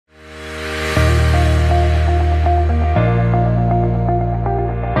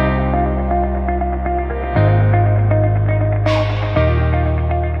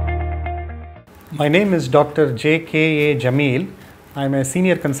My name is Dr. J.K.A. Jameel. I am a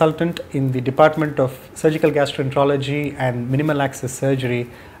senior consultant in the Department of Surgical Gastroenterology and Minimal Access Surgery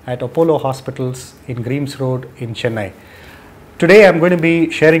at Apollo Hospitals in Greaves Road in Chennai. Today I am going to be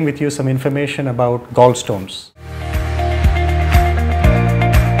sharing with you some information about gallstones.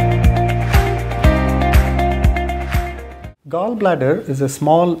 Gallbladder is a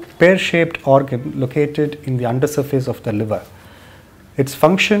small pear-shaped organ located in the undersurface of the liver. Its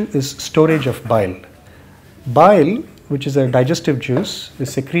function is storage of bile. Bile, which is a digestive juice,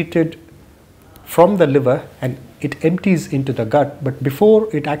 is secreted from the liver and it empties into the gut. But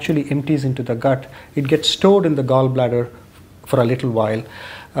before it actually empties into the gut, it gets stored in the gallbladder for a little while.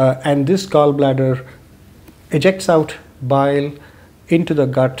 And this gallbladder ejects out bile into the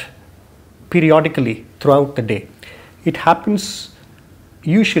gut periodically throughout the day. It happens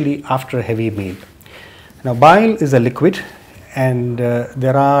usually after a heavy meal. Now, bile is a liquid, and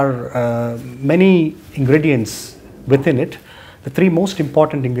there are many ingredients within it. The three most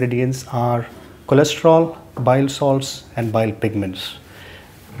important ingredients are cholesterol, bile salts, and bile pigments.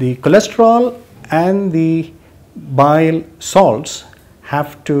 The cholesterol and the bile salts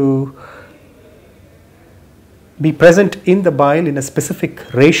have to be present in the bile in a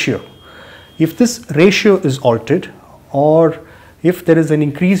specific ratio. If this ratio is altered, or if there is an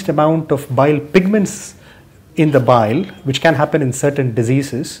increased amount of bile pigments in the bile, which can happen in certain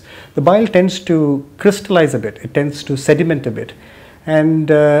diseases, the bile tends to crystallize a bit, it tends to sediment a bit. And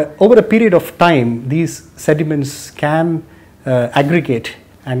over a period of time, these sediments can aggregate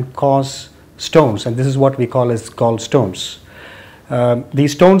and cause stones, and this is what we call as gallstones.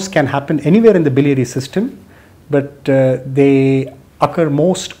 These stones can happen anywhere in the biliary system, but they occur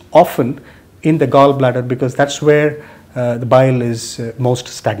most often in the gallbladder because that's where the bile is most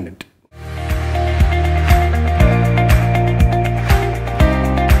stagnant.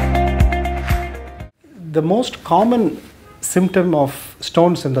 The most common symptom of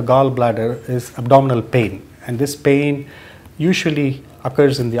stones in the gallbladder is abdominal pain, and this pain usually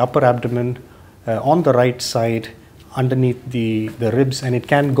occurs in the upper abdomen on the right side underneath the ribs, and it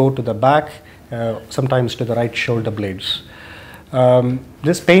can go to the back, sometimes to the right shoulder blades.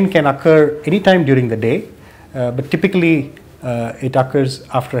 This pain can occur anytime during the day, but typically it occurs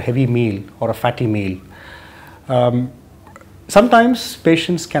after a heavy meal or a fatty meal. Sometimes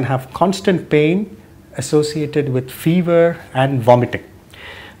patients can have constant pain associated with fever and vomiting.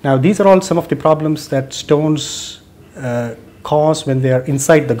 Now, these are all some of the problems that stones cause when they are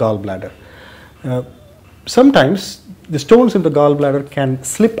inside the gallbladder. Sometimes the stones in the gallbladder can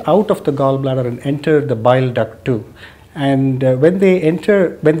slip out of the gallbladder and enter the bile duct too. And when they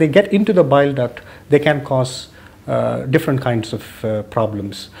get into the bile duct, they can cause different kinds of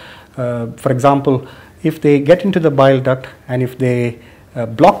problems. For example, if they get into the bile duct and if they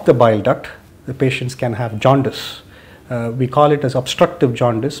block the bile duct, the patients can have jaundice. We call it as obstructive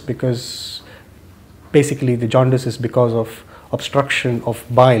jaundice because basically the jaundice is because of obstruction of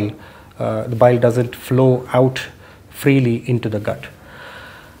bile. The bile doesn't flow out freely into the gut.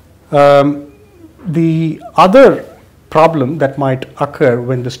 The other problem that might occur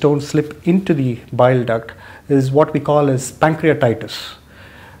when the stones slip into the bile duct is what we call as pancreatitis.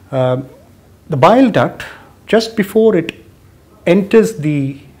 The bile duct, just before it enters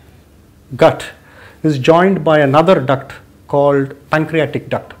the gut, is joined by another duct called pancreatic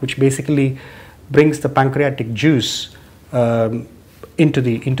duct, which basically brings the pancreatic juice into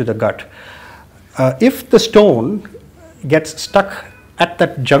the gut. If the stone gets stuck at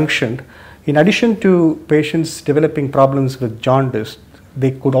that junction, in addition to patients developing problems with jaundice,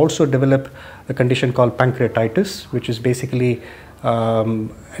 they could also develop a condition called pancreatitis, which is basically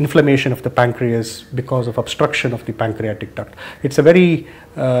inflammation of the pancreas because of obstruction of the pancreatic duct. It's a very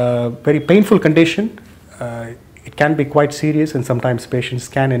painful condition. It can be quite serious, and sometimes patients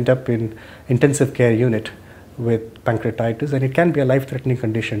can end up in intensive care unit with pancreatitis, and it can be a life-threatening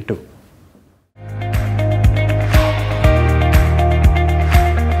condition too.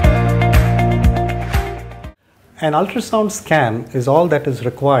 An ultrasound scan is all that is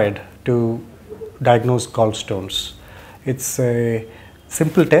required to diagnose gallstones. It's a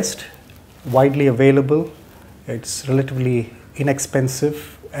simple test, widely available, it's relatively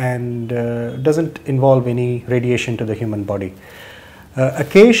inexpensive, and doesn't involve any radiation to the human body.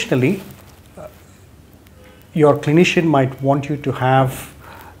 Occasionally, your clinician might want you to have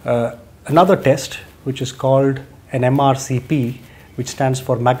another test which is called an MRCP, which stands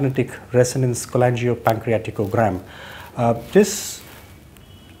for magnetic resonance cholangiopancreaticogram. This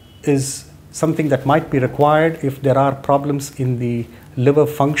is something that might be required if there are problems in the liver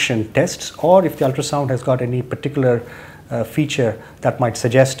function tests, or if the ultrasound has got any particular feature that might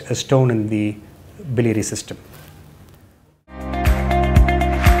suggest a stone in the biliary system.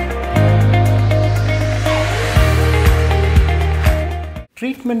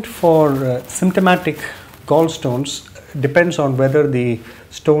 Treatment for symptomatic gallstones depends on whether the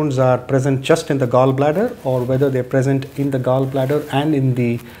stones are present just in the gallbladder or whether they are present in the gallbladder and in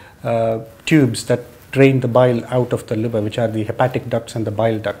the tubes that drain the bile out of the liver, which are the hepatic ducts and the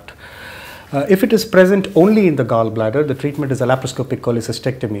bile duct. If it is present only in the gallbladder, the treatment is a laparoscopic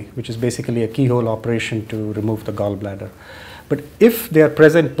cholecystectomy, which is basically a keyhole operation to remove the gallbladder. But if they are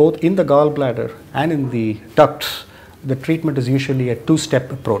present both in the gallbladder and in the ducts, the treatment is usually a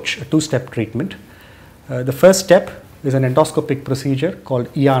two-step approach, a two-step treatment. The first step is an endoscopic procedure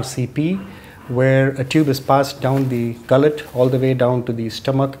called ERCP, where a tube is passed down the gullet all the way down to the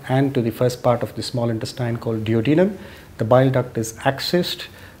stomach and to the first part of the small intestine called duodenum. The bile duct is accessed,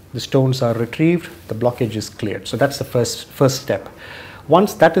 the stones are retrieved, the blockage is cleared. So that's the first step.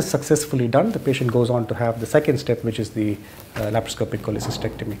 Once that is successfully done, the patient goes on to have the second step, which is the laparoscopic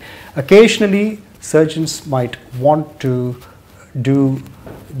cholecystectomy. Occasionally, surgeons might want to do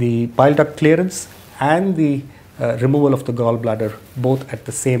the bile duct clearance and the removal of the gallbladder both at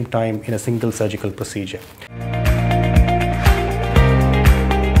the same time in a single surgical procedure.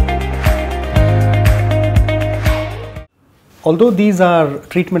 Although these are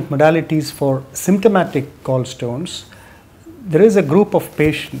treatment modalities for symptomatic gallstones, there is a group of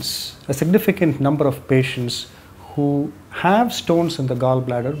patients, a significant number of patients who have stones in the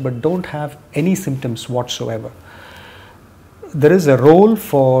gallbladder but don't have any symptoms whatsoever. There is a role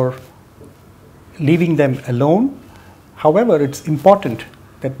for leaving them alone. However, it's important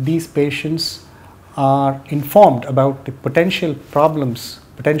that these patients are informed about the potential problems,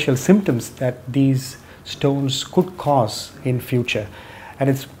 potential symptoms that these stones could cause in future. And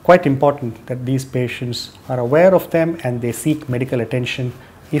it's quite important that these patients are aware of them and they seek medical attention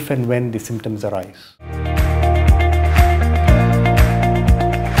if and when the symptoms arise.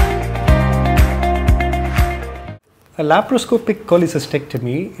 A laparoscopic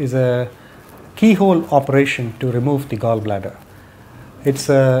cholecystectomy is a keyhole operation to remove the gallbladder. It's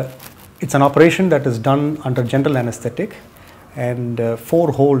an operation that is done under general anesthetic, and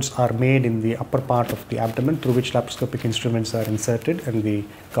 4 holes are made in the upper part of the abdomen through which laparoscopic instruments are inserted and the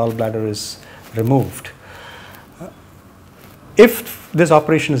gallbladder is removed. If this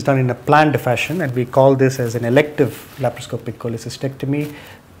operation is done in a planned fashion, and we call this as an elective laparoscopic cholecystectomy,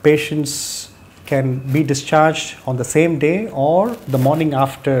 patients can be discharged on the same day or the morning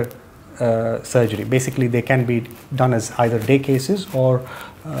after surgery. Basically, they can be done as either day cases or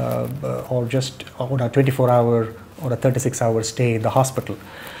just on a 24-hour or a 36-hour stay in the hospital.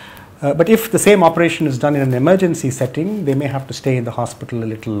 But if the same operation is done in an emergency setting, they may have to stay in the hospital a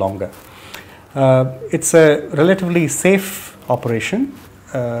little longer. It's a relatively safe operation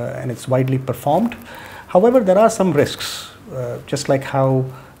and it's widely performed. However, there are some risks, just like how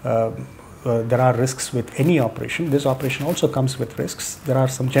there are risks with any operation. This operation also comes with risks. There are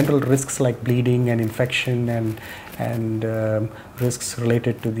some general risks like bleeding and infection and risks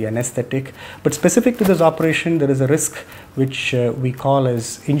related to the anesthetic. But specific to this operation, there is a risk which we call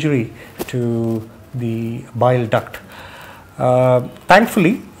as injury to the bile duct.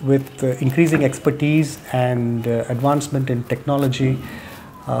 Thankfully, with increasing expertise and advancement in technology,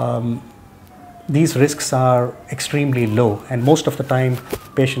 these risks are extremely low, and most of the time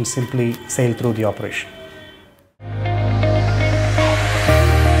patients simply sail through the operation.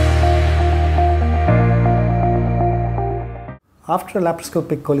 After a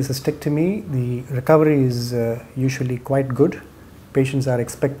laparoscopic cholecystectomy, the recovery is usually quite good. Patients are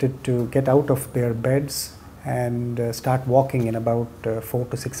expected to get out of their beds and start walking in about 4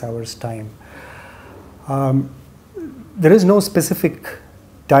 to 6 hours time. There is no specific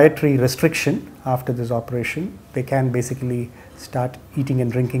dietary restriction after this operation. They can basically start eating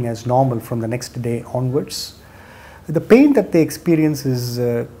and drinking as normal from the next day onwards. The pain that they experience is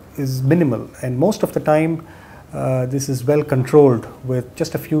minimal, and most of the time this is well controlled with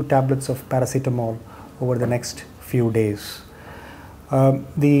just a few tablets of paracetamol over the next few days.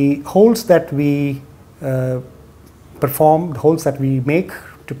 The holes that we make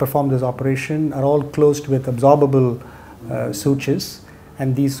to perform this operation are all closed with absorbable sutures,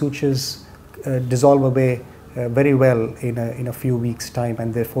 and these sutures dissolve away very well in a few weeks time,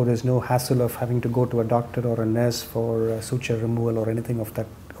 and therefore there's no hassle of having to go to a doctor or a nurse for suture removal or anything of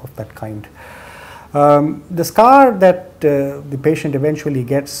that kind. The scar that the patient eventually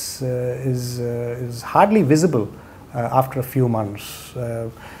gets is hardly visible after a few months.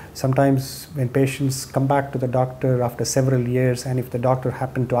 Sometimes when patients come back to the doctor after several years, and if the doctor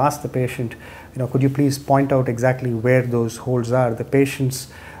happened to ask the patient, could you please point out exactly where those holes are, the patients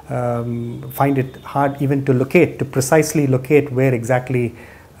find it hard even to locate, to precisely locate where exactly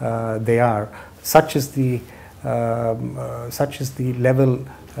they are. Such is the level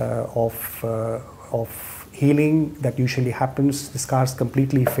of healing that usually happens. The scars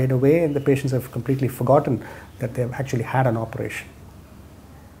completely fade away and the patients have completely forgotten that they've actually had an operation.